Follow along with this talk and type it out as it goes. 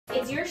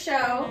It's your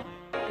show.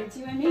 It's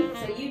you and me.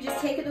 So you just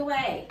take it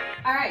away.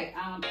 All right.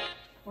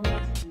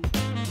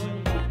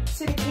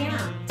 To the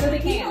cam. To the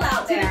people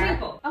out there. To the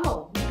people.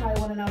 Oh, you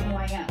probably want to know who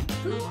I am.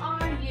 Who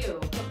are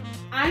you?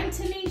 I'm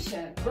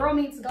Tanisha, Girl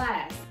Meets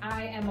Glass.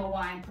 I am a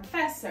wine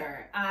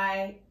professor.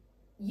 I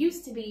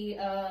used to be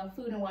a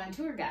food and wine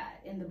tour guide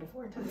in the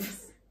before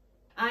times.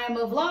 I am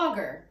a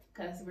vlogger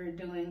because we're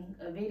doing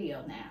a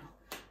video now.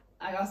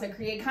 I also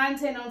create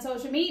content on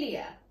social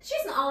media.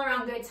 She's an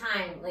all-around good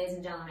time, ladies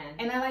and gentlemen.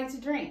 And I like to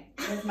drink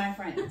with my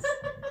friends.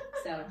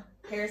 So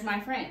here's my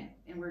friend,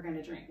 and we're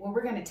gonna drink. Well,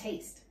 we're gonna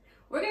taste.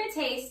 We're gonna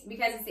taste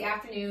because it's the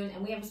afternoon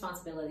and we have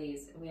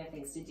responsibilities and we have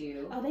things to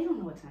do. Oh, they don't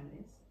know what time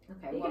it is.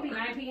 Okay, It could be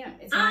 9 p.m.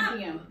 It's 9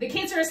 p.m. The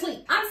kids are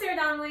asleep. I'm Sarah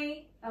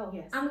Donnelly. Oh,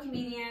 yes. I'm a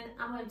comedian.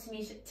 I'm a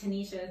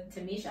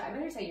Tanisha. I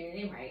better say your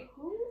name right.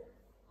 Who?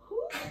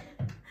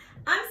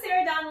 I'm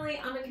Sarah Donnelly.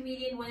 I'm a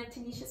comedian, one of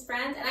Tanisha's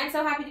friends, and I'm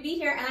so happy to be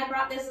here. And I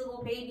brought this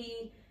little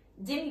baby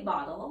Dimmy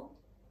bottle.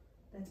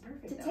 That's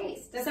perfect. To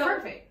taste. That's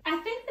perfect. I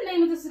think the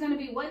name of this is going to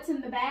be What's in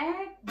the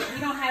Bag.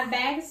 We don't have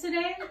bags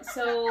today.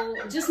 So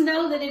just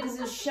know that it is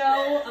a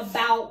show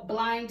about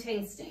blind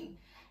tasting.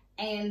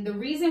 And the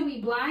reason we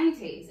blind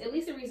taste, at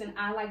least the reason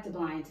I like to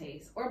blind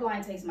taste or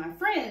blind taste my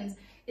friends,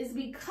 is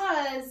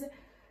because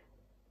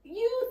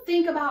you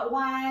think about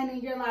wine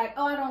and you're like,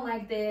 oh, I don't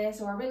like this,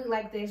 or I really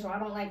like this, or I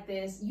don't like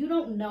this. You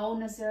don't know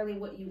necessarily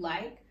what you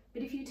like.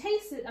 But if you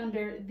taste it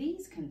under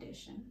these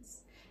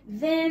conditions,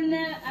 then,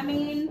 I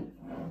mean,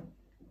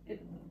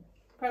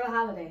 for the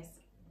holidays,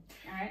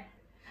 all right?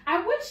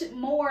 I wish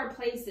more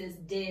places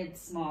did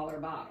smaller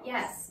bottles.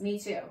 Yes, me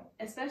too.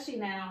 Especially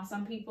now,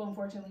 some people,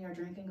 unfortunately, are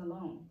drinking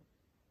alone.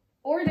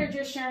 Or they're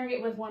just sharing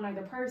it with one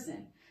other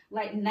person.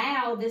 Like,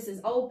 now this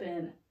is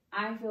open,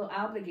 I feel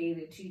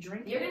obligated to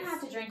drink You're this. going to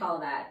have to drink all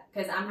of that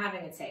because I'm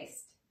having a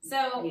taste.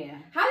 So, yeah.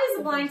 How does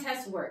the blind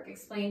test work?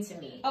 Explain to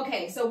me.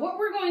 Okay, so what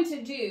we're going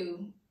to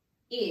do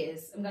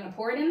is, I'm going to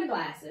pour it in the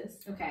glasses.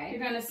 Okay. You're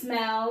going to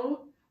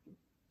smell,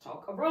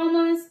 talk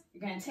aromas,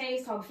 you're going to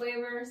taste, talk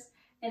flavors,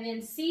 and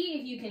then see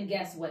if you can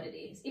guess what it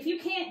is. If you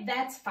can't,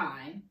 that's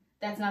fine.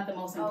 That's not the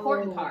most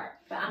important part.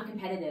 But I'm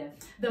competitive.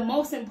 The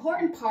most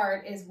important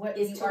part is what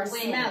you are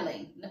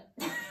smelling.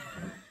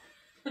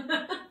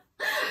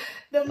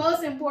 The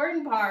most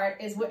important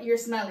part is what you're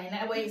smelling.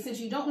 That way, since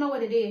you don't know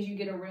what it is, you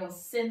get a real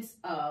sense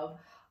of,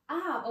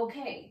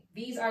 okay,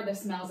 these are the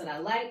smells that I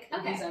like.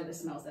 Okay. These are the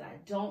smells that I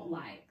don't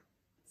like.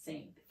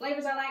 Same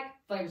flavors I like,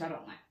 flavors I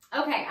don't like.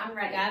 Okay, I'm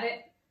ready. Got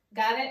it?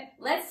 Got it?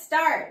 Let's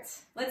start.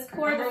 Let's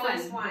pour the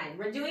first one. wine.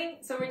 We're doing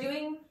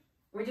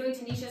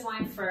Tanisha's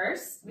wine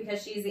first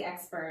because she's the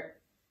expert.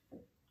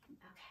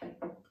 Okay.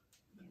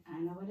 I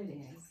know what it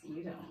is.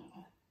 You don't.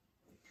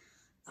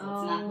 So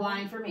it's not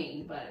blind for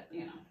me, but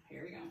you know,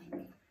 here we go.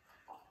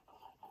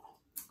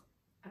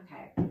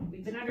 Okay.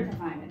 We've been under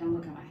confinement. Don't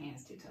look at my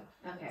hands too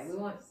tough. Okay, we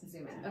won't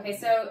zoom in. Okay,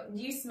 so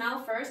do you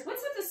smell first?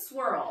 What's with the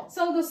swirl?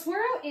 So the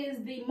swirl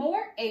is the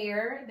more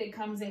air that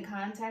comes in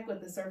contact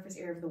with the surface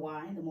area of the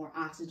wine, the more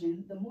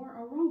oxygen, the more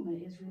aroma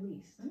is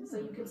released. So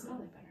you can smell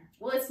it better.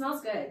 Well, it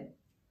smells good.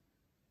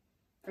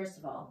 First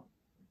of all.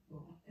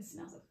 Ooh, it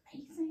smells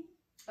amazing.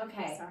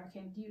 Okay. Sorry,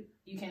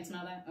 you can't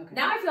smell that? Okay.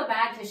 Now I feel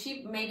bad because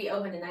she maybe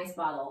opened a nice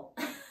bottle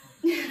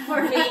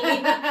for me.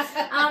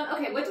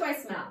 Okay, what do I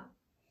smell?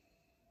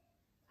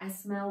 I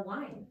smell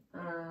wine.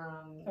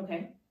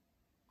 Okay.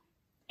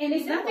 And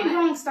there's nothing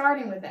wrong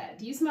starting with that.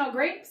 Do you smell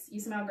grapes? You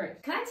smell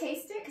grapes. Can I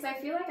taste it? Because I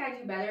feel like I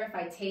do better if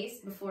I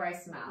taste before I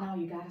smell. No,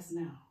 you gotta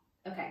smell.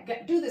 Okay.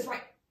 Do this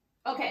right.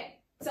 Okay.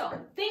 So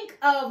think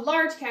of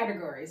large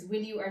categories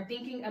when you are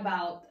thinking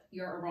about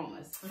your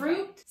aromas.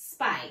 Fruit,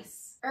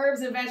 spice,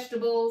 herbs and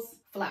vegetables,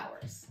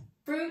 flowers.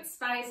 Fruit,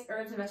 spice,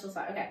 herbs, and vegetables,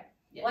 flowers. Okay.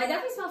 Yes. Well, I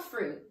definitely smell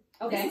fruit.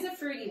 Okay. This is a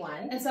fruity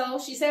one. And so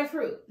she said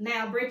fruit.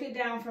 Now break it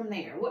down from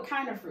there. What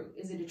kind of fruit?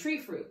 Is it a tree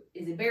fruit?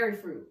 Is it berry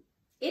fruit?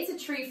 It's a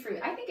tree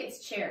fruit. I think it's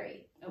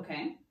cherry.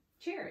 Okay.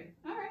 Cherry.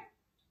 All right.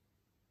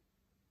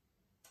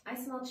 I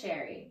smell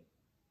cherry.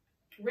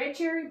 Red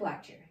cherry,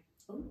 black cherry.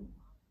 Ooh.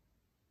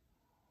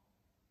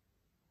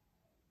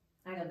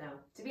 I don't know.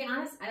 To be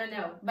honest, I don't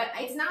know. But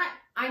it's not,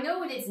 I know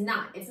what it's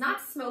not. It's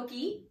not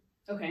smoky.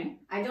 Okay.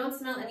 I don't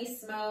smell any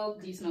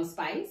smoke. Do you smell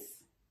spice?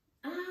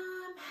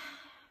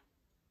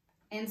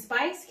 And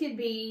spice could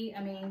be,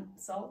 I mean,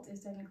 salt is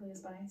technically a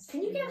spice.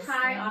 Can you get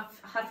high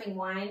off huffing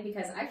wine?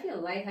 Because I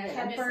feel lightheaded.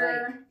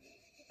 Pepper,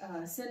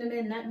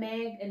 cinnamon,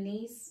 nutmeg,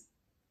 anise,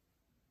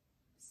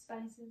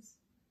 spices.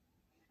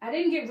 I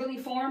didn't get really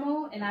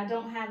formal, and I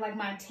don't have like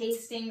my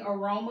tasting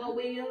aroma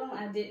wheel.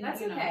 I didn't.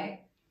 That's okay. Know.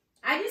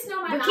 I just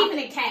know my We're mouth. keeping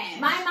it cash.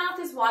 My mouth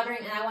is watering,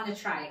 and I want to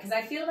try it because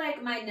I feel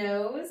like my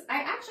nose.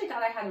 I actually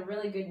thought I had a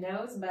really good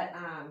nose, but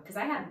because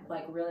I had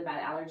like really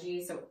bad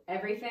allergies, so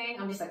everything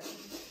I'm just like,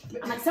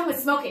 I'm like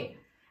someone's smoking,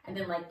 and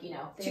then like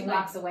 2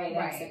 blocks away they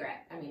have a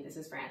cigarette. I mean, this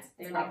is France.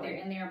 They're like they're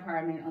in their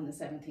apartment on the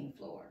 17th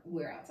floor.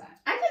 We're outside.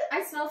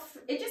 I smell.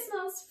 It just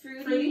smells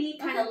fruity,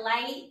 kind of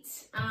light.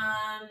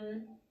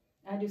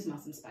 I do smell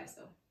some spice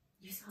though.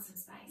 You smell some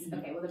spice.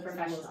 Okay, well the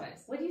professional.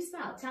 What do you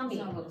smell? Tell me.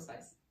 I smell a little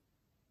spice.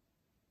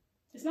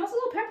 It smells a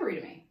little peppery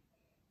to me.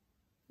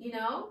 You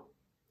know?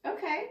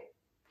 Okay.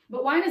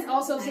 But wine is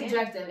also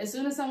subjective. As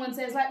soon as someone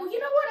says, like, well, you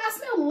know what? I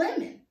smell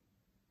lemon.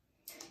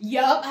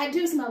 Yup, I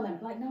do smell lemon.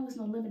 Like, no, there's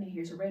no lemon in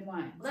here. It's a red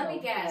wine. Let me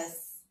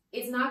guess.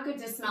 It's not good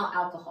to smell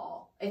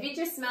alcohol. If it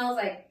just smells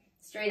like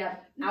straight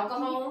up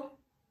alcohol.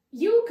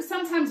 You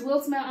sometimes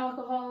will smell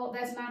alcohol.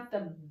 That's not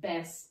the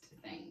best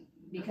thing.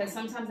 Because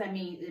sometimes that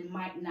means it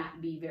might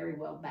not be very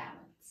well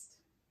balanced.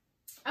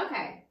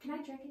 Okay. Can I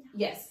drink it now?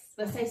 Yes.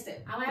 Let's taste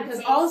it. I want to because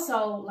taste.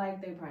 also,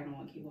 like, they probably don't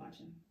want to keep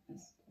watching.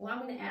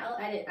 Well, I'll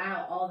edit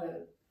out all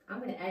the... I'm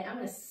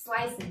gonna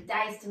slice and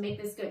dice to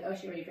make this good. Oh,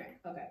 she already drank.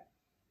 Okay.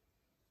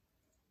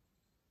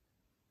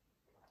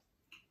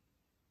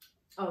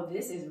 Oh,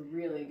 this is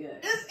really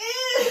good. This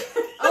is.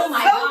 Oh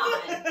my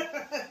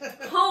god.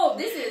 Oh,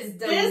 this is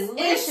delicious.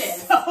 This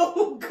is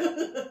so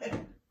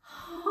good.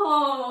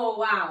 Oh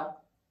wow.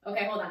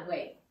 Okay, hold on.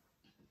 Wait.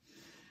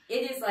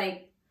 It is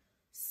like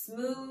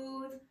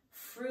smooth,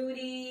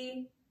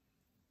 fruity.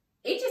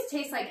 It just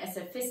tastes like a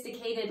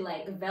sophisticated,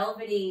 like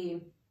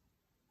velvety.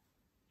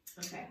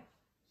 Okay.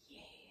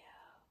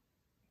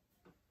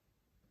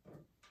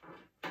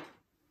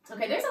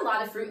 Okay, there's a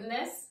lot of fruit in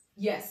this.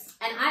 Yes.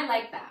 And I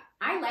like that.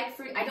 I like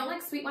fruit. I don't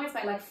like sweet wines,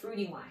 but I like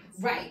fruity wines.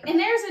 Right. And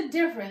there's a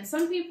difference.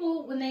 Some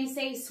people, when they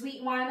say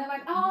sweet wine, they're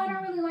like, oh, I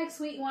don't really like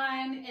sweet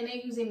wine. And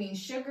they usually mean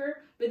sugar.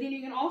 But then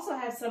you can also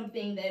have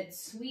something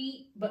that's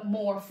sweet, but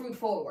more fruit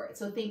forward.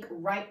 So think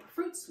ripe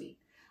fruit sweet,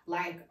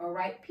 like a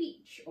ripe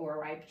peach or a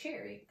ripe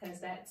cherry, because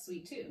that's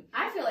sweet too.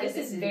 I feel like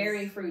this is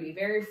very fruity,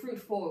 very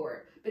fruit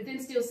forward, but then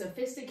still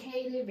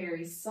sophisticated,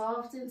 very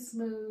soft and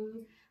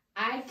smooth.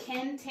 I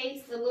can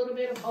taste a little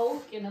bit of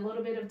oak and a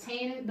little bit of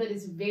tannin, but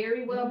it's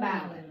very well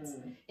balanced.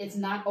 It's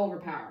not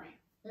overpowering.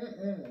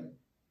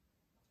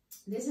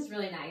 This is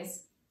really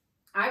nice.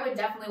 I would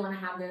definitely want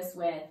to have this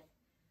with,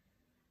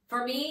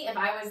 for me, if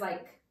I was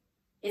like,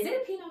 is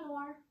it a Pinot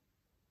Noir?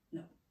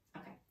 No.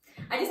 Okay.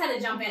 I just had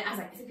to jump in. I was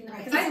like, is it Pinot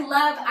Noir? Because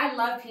I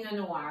love Pinot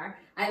Noir.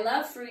 I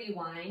love fruity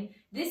wine.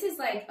 This is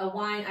like a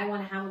wine I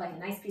want to have with like a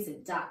nice piece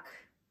of duck.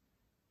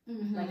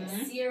 Like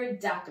a seared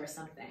duck or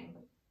something.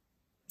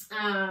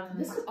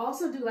 This could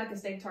also do like a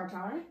steak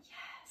tartare.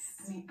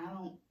 Yes. I mean,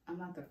 I'm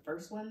not the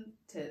first one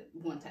to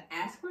want to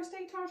ask for a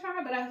steak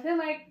tartare, but I feel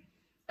like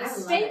a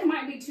steak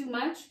might be too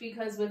much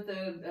because with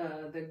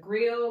the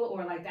grill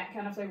or like that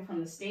kind of flavor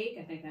from the steak,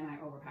 I think that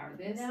might overpower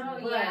this. No,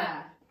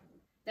 yeah.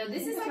 No,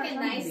 this is like a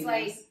nice,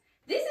 like,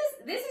 this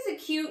is a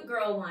cute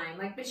girl wine,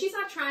 like, but she's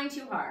not trying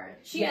too hard.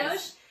 She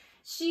knows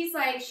she's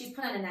like, she's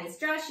put on a nice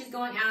dress, she's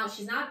going out,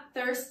 she's not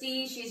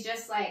thirsty, she's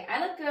just like,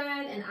 I look good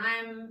and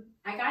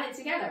I got it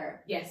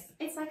together. Yes.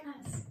 It's like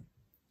us.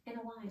 In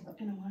a wine.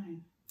 In a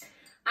wine.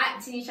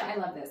 Tanisha, I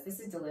love this. This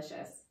is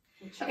delicious.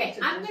 Okay,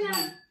 I'm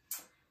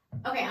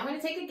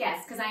gonna take a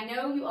guess because I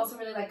know you also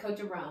really like Cote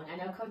de Rhone. I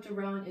know Cote de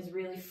Rhone is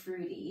really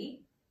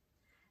fruity.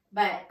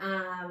 But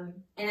and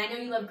I know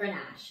you love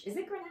Grenache. Is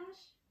it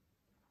Grenache?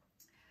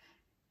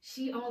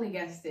 She only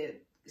guessed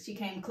it. She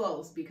came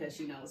close because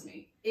she knows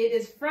me. It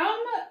is from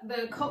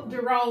the Cote de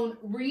Rhone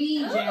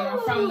region,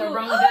 or from the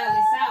Rhone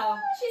Valley South.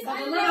 She's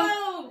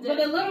but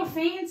a little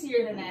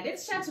fancier than that.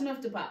 It's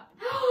Chateauneuf du Pape.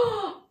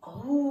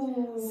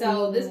 Oh.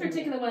 So this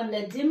particular one,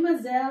 La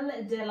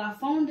Demoiselle de la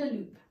Fond de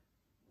Loup.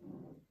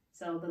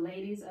 So the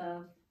ladies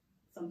of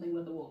something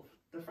with the wolf.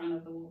 The front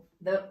of the wolf.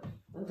 The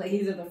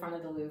ladies at the front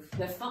of the Louvre.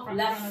 Le fond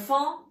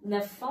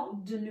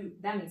de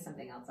loup. That means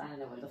something else. I don't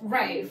know what the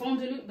fond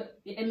de loup. But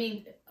I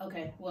mean,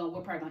 okay. Well,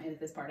 we're probably gonna edit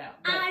this part out.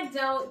 I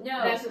don't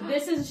know.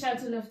 This is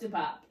Chateauneuf du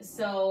Pape.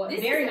 So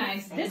very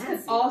nice. This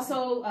is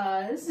also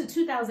this is a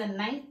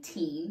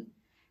 2019.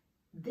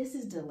 This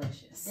is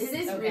delicious. This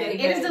is really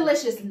good. It is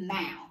delicious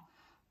now.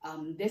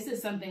 This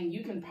is something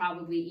you can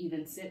probably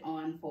even sit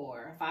on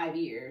for 5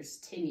 years,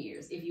 10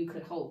 years, if you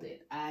could hold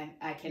it.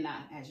 I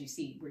cannot, as you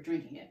see, we're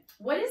drinking it.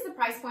 What is the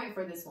price point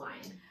for this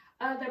wine?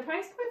 The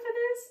price point for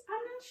this,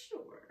 I'm not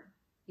sure.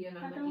 You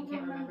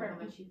can't remember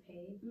how much you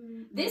paid?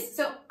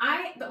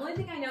 The only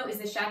thing I know is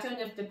the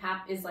Chateauneuf du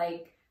Pape is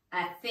like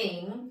a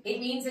thing. It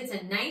means it's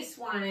a nice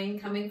wine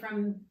coming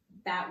from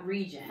that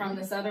region. From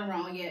the Southern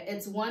Rhone, yeah.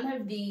 It's one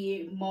of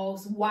the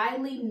most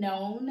widely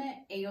known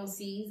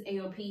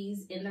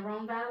AOPs in the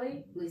Rhone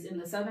Valley, at least in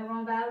the Southern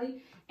Rhone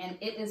Valley. And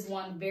it is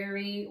one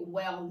very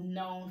well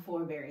known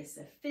for very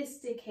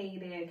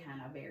sophisticated,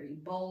 kind of very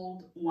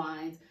bold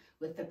wines,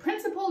 with the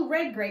principal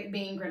red grape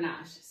being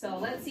Grenache. So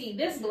let's see,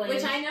 this blend.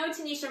 Which I know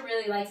Tanisha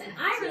really likes, and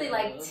I really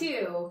like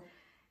too.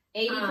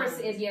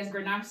 80% is, yes,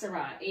 Grenache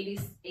Syrah. 80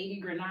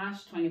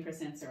 Grenache, 20%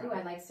 Syrah. Oh,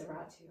 I like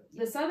Syrah too.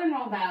 The Southern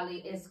Rhone Valley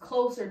is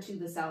closer to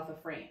the south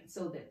of France,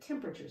 so the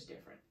temperature's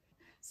different.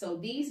 So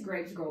these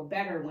grapes grow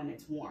better when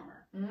it's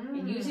warmer.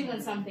 And usually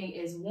when something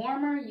is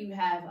warmer, you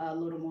have a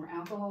little more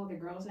alcohol that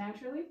grows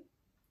naturally,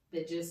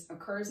 that just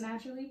occurs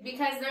naturally.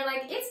 Because they're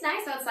like, it's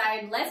nice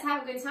outside, let's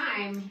have a good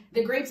time.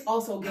 The grapes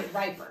also get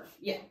riper.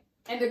 Yeah.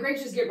 And the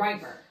grapes just get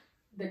riper.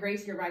 The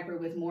grapes get riper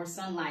with more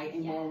sunlight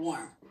and more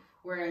warmth.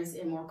 Whereas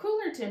in more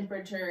cooler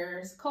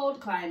temperatures, cold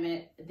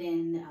climate,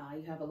 then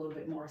you have a little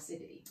bit more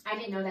acidity. I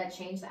didn't know that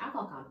changed the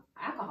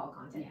alcohol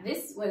content. Yeah.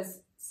 This was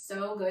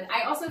so good.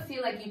 I also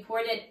feel like you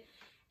poured it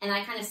and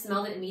I kind of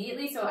smelled it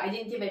immediately, so I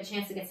didn't give it a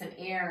chance to get some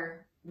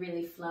air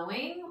really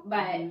flowing.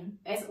 But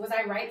was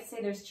I right to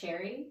say there's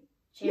cherries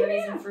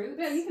and fruits?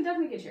 Yeah, you can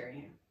definitely get cherry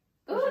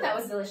here. Ooh, that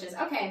was delicious.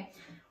 Okay.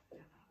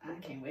 I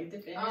can't wait to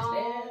finish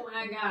Oh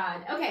my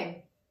God.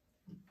 Okay.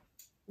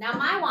 Now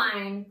my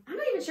wine, I'm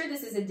not even sure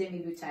this is a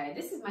demi-bouteille.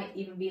 This might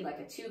even be like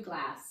a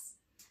 2-glass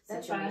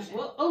That's situation. fine.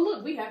 Well, oh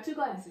look, we have 2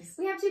 glasses.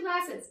 We have 2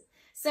 glasses.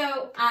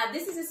 So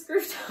this is a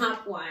screw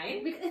top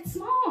wine. It's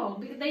small.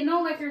 Because they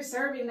know like you're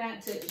serving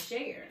that to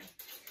share.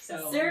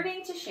 So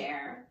serving to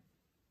share.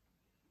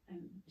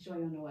 And Joy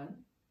on the one.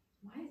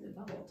 Why is it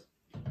bubbled?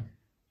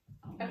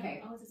 Oh,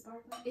 okay. Oh, is it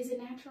sparkling? Is it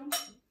natural?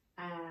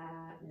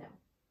 No.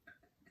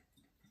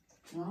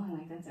 Well, I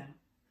like that sound.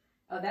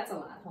 Oh, that's a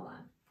lot. Hold on.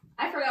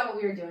 I forgot what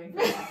we were doing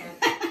for a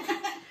second.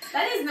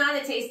 That is not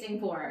a tasting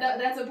pour.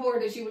 That's a pour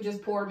that she would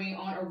just pour me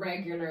on a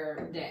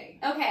regular day.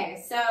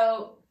 Okay,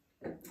 so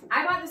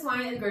I bought this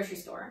wine at the grocery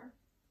store.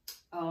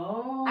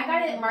 Oh. I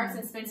got it at Marks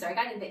and Spencer. I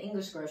got it at the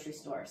English grocery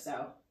store,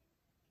 so.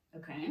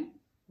 Okay.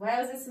 What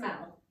does it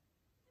smell?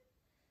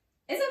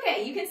 It's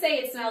okay. You can say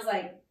it smells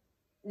like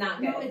not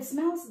good. No, it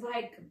smells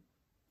like,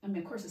 I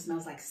mean, of course it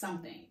smells like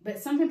something, but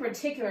something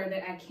particular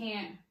that I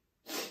can't.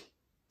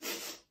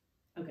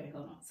 Okay,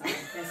 hold on. Sorry,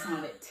 that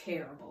sounded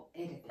terrible.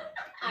 Edit it.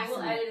 I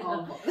will edit it.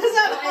 Awful.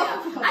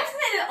 I just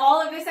edit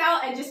all of this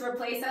out and just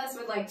replace us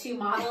with like 2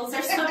 models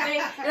or something.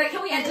 Like,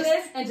 can we edit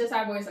this? And just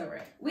our voice over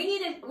it. We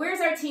need it.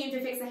 Where's our team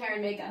to fix the hair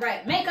and makeup?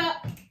 Right,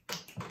 makeup.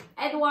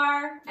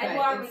 Edouard,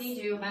 Right, we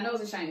need you. My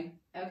nose is shiny.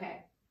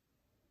 Okay.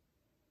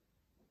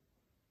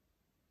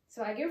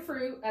 So I get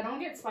fruit. I don't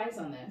get spice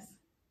on this.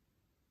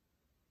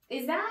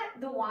 Is that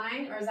the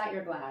wine or is that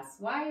your glass?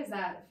 Why is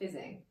that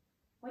fizzing?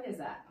 What is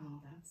that? Oh,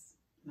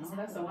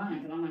 that's the wine.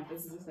 Because I'm like,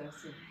 this is this.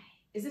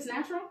 Is this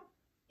natural?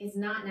 It's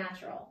not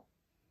natural.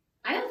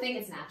 I don't think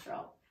it's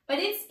natural, but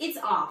it's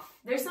off.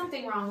 There's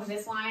something wrong with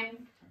this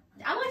wine.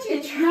 I want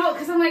you to try. No,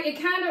 because I'm like,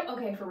 it kind of,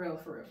 okay, for real.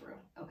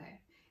 Okay.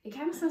 It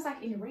kind of smells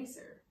like an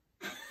eraser.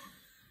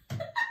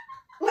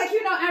 Like,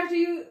 you know, after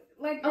you,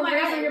 like, oh my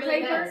God, on your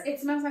really paper, does. it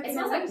smells like It an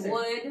smells eraser.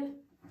 like wood.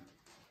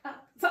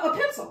 So a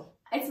pencil.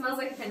 It smells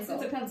like a pencil.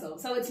 It's a pencil.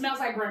 So it smells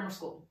like grammar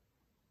school.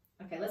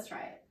 Okay, let's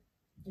try it.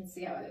 Let's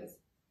see how it is.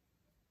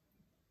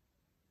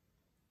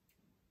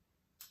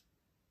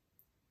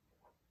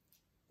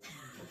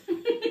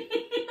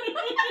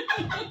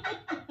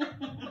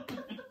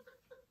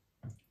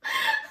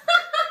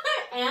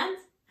 And?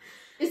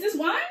 Is this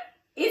wine?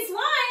 It's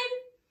wine!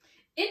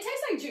 It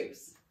tastes like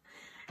juice.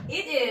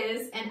 It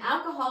is an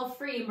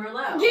alcohol-free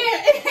Merlot. Yeah,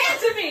 it had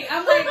to be.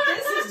 I'm like,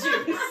 this is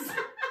juice.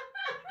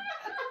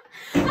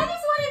 I just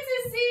wanted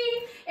to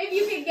see if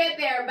you could get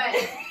there, but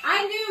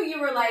I knew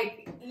you were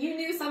like, you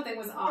knew something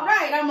was off.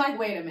 Right, I'm like,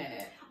 wait a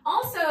minute.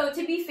 Also,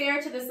 to be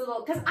fair to this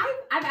little, because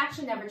I've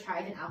actually never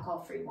tried an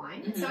alcohol-free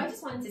wine, and so I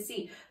just wanted to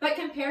see. But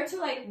compared to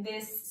like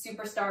this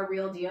Superstar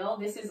Real Deal,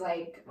 this is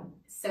like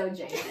so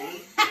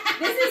janky.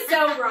 This is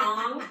so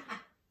wrong.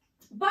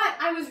 But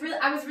I was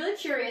really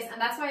curious,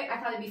 and that's why I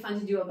thought it'd be fun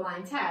to do a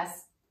blind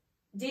test.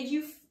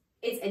 It's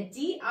a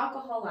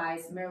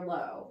de-alcoholized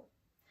Merlot.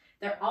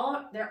 They're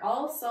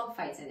all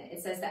sulfites in it.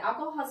 It says the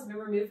alcohol has been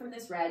removed from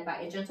this red by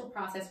a gentle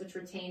process which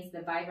retains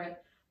the vibrant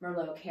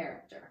Merlot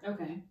character.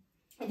 Okay.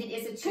 And it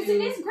is a because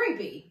it is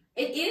grapey.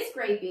 It is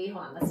grapey.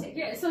 Hold on, let's take it.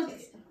 Yeah, so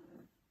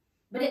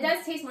but it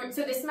does taste more.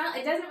 So the smell,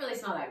 it doesn't really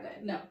smell that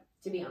good. No,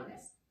 to be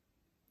honest.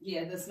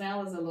 Yeah, the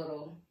smell is a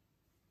little.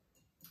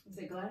 Is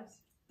it glass?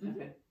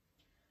 Okay.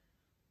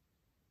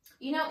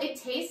 You know,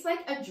 it tastes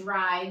like a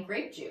dry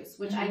grape juice,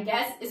 which I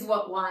guess is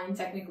what wine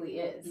technically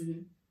is.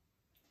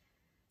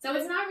 So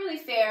it's not really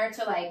fair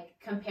to like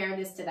compare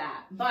this to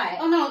that, but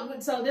oh no,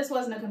 so this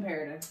wasn't a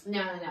comparative.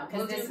 No,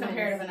 because this is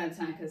comparative another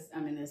time. Because I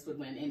mean, this would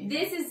win anything.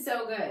 This is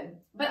so good,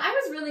 but I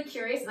was really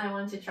curious and I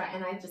wanted to try,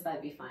 and I just thought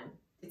it'd be fun.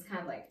 It's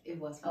kind of like it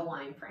was a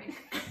wine prank.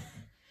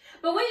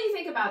 But what do you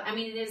think about? I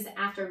mean, it is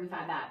after we've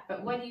had that,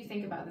 but what do you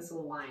think about this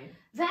little wine?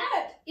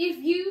 That if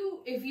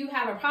you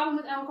have a problem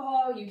with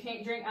alcohol, you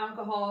can't drink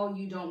alcohol,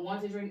 you don't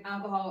want to drink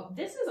alcohol,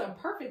 this is a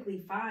perfectly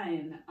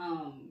fine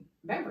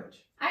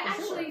beverage. I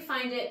actually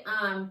find it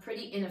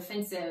pretty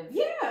inoffensive.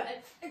 Yeah,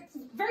 it's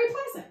very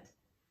pleasant.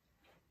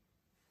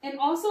 And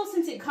also,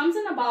 since it comes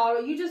in a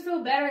bottle, you just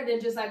feel better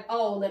than just like,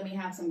 oh, let me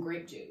have some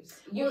grape juice.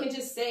 You can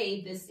just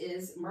say this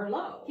is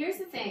Merlot. Here's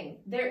the thing.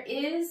 There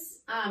is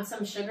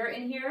some sugar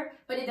in here,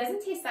 but it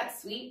doesn't taste that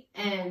sweet.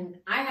 And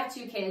I have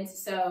 2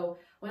 kids, so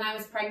when I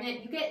was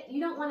pregnant, you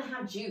don't want to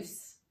have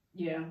juice.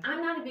 Yeah.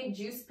 I'm not a big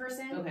juice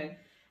person. Okay.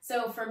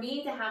 So for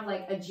me to have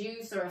like a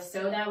juice or a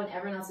soda when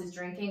everyone else is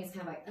drinking, it's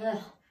kind of like,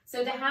 ugh.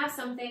 So to have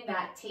something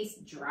that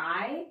tastes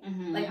dry,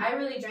 like I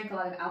really drank a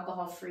lot of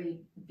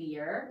alcohol-free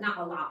beer. Not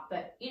a lot,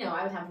 but you know,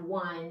 I would have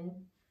one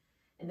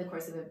in the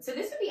course of it. So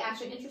this would be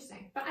actually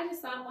interesting. But I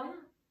just thought, why not?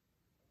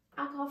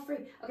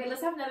 Alcohol-free. Okay,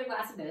 let's have another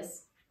glass of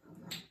this.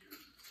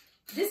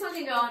 This one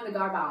can go in the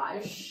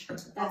garbage.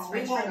 That's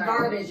rich for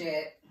garbage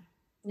it.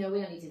 No, we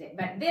don't need to take.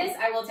 But this,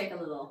 I will take a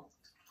little.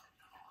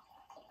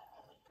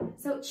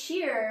 So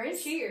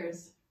cheers.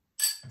 Cheers.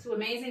 to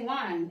amazing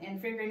wine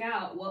and figuring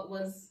out what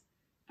was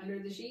under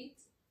the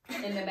sheets,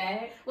 in the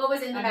bag. What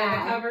was in the under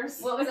bag? the covers.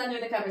 What was under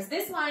the covers?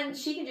 This one,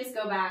 she can just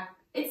go back.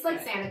 It's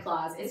like Santa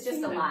Claus. It's just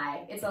a Yeah.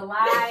 lie. It's a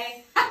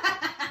lie.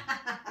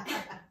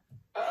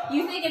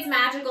 You think it's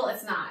magical,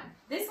 it's not.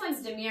 This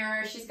one's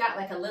demure. She's got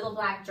like a little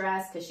black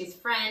dress because she's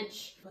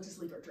French. We'll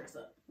just leave her dress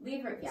up.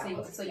 Leave her,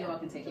 yeah. So you all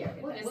can take a look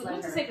at We'll that. just We'll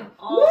let just her take come them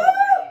all the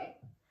way.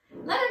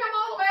 Let her come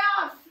all the way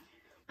off.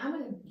 I'm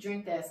gonna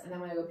drink this and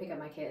then I'm gonna go pick up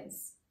my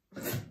kids.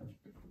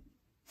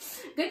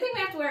 Good thing we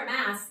have to wear a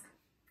mask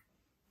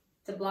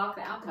to block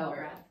the alcohol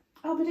breath.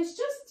 Oh, but it's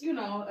just, you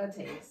know, a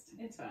taste.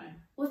 It's fine.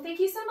 Well, thank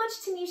you so much,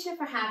 Tanisha,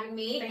 for having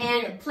me Thank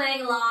and you.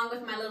 playing along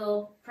with my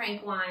little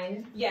prank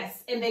wine.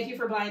 Yes, and thank you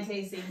for blind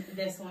tasting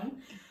this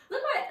one.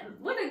 Look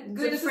what a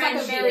good This friend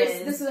is she like a very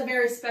is. this is a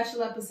very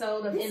special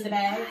episode of This In the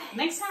Bag. bag.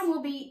 Next time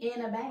we'll be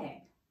in a bag.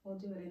 We'll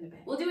do it in the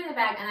bag. We'll do it in the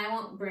bag, and I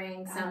won't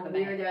bring Out some of the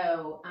bag.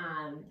 weirdo.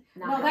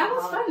 No, that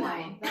was fun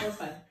wine. though. That was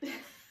fun.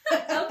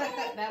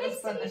 Okay, That was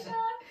thanks, fun. Tanisha.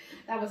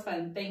 That was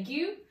fun. Thank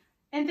you.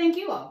 And thank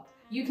you all.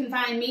 You can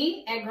find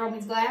me at Girl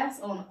Meets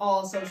Glass on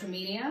all social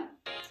media.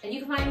 And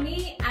you can find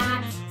me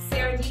at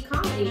Sarah D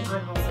Comedy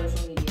on all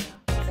social media.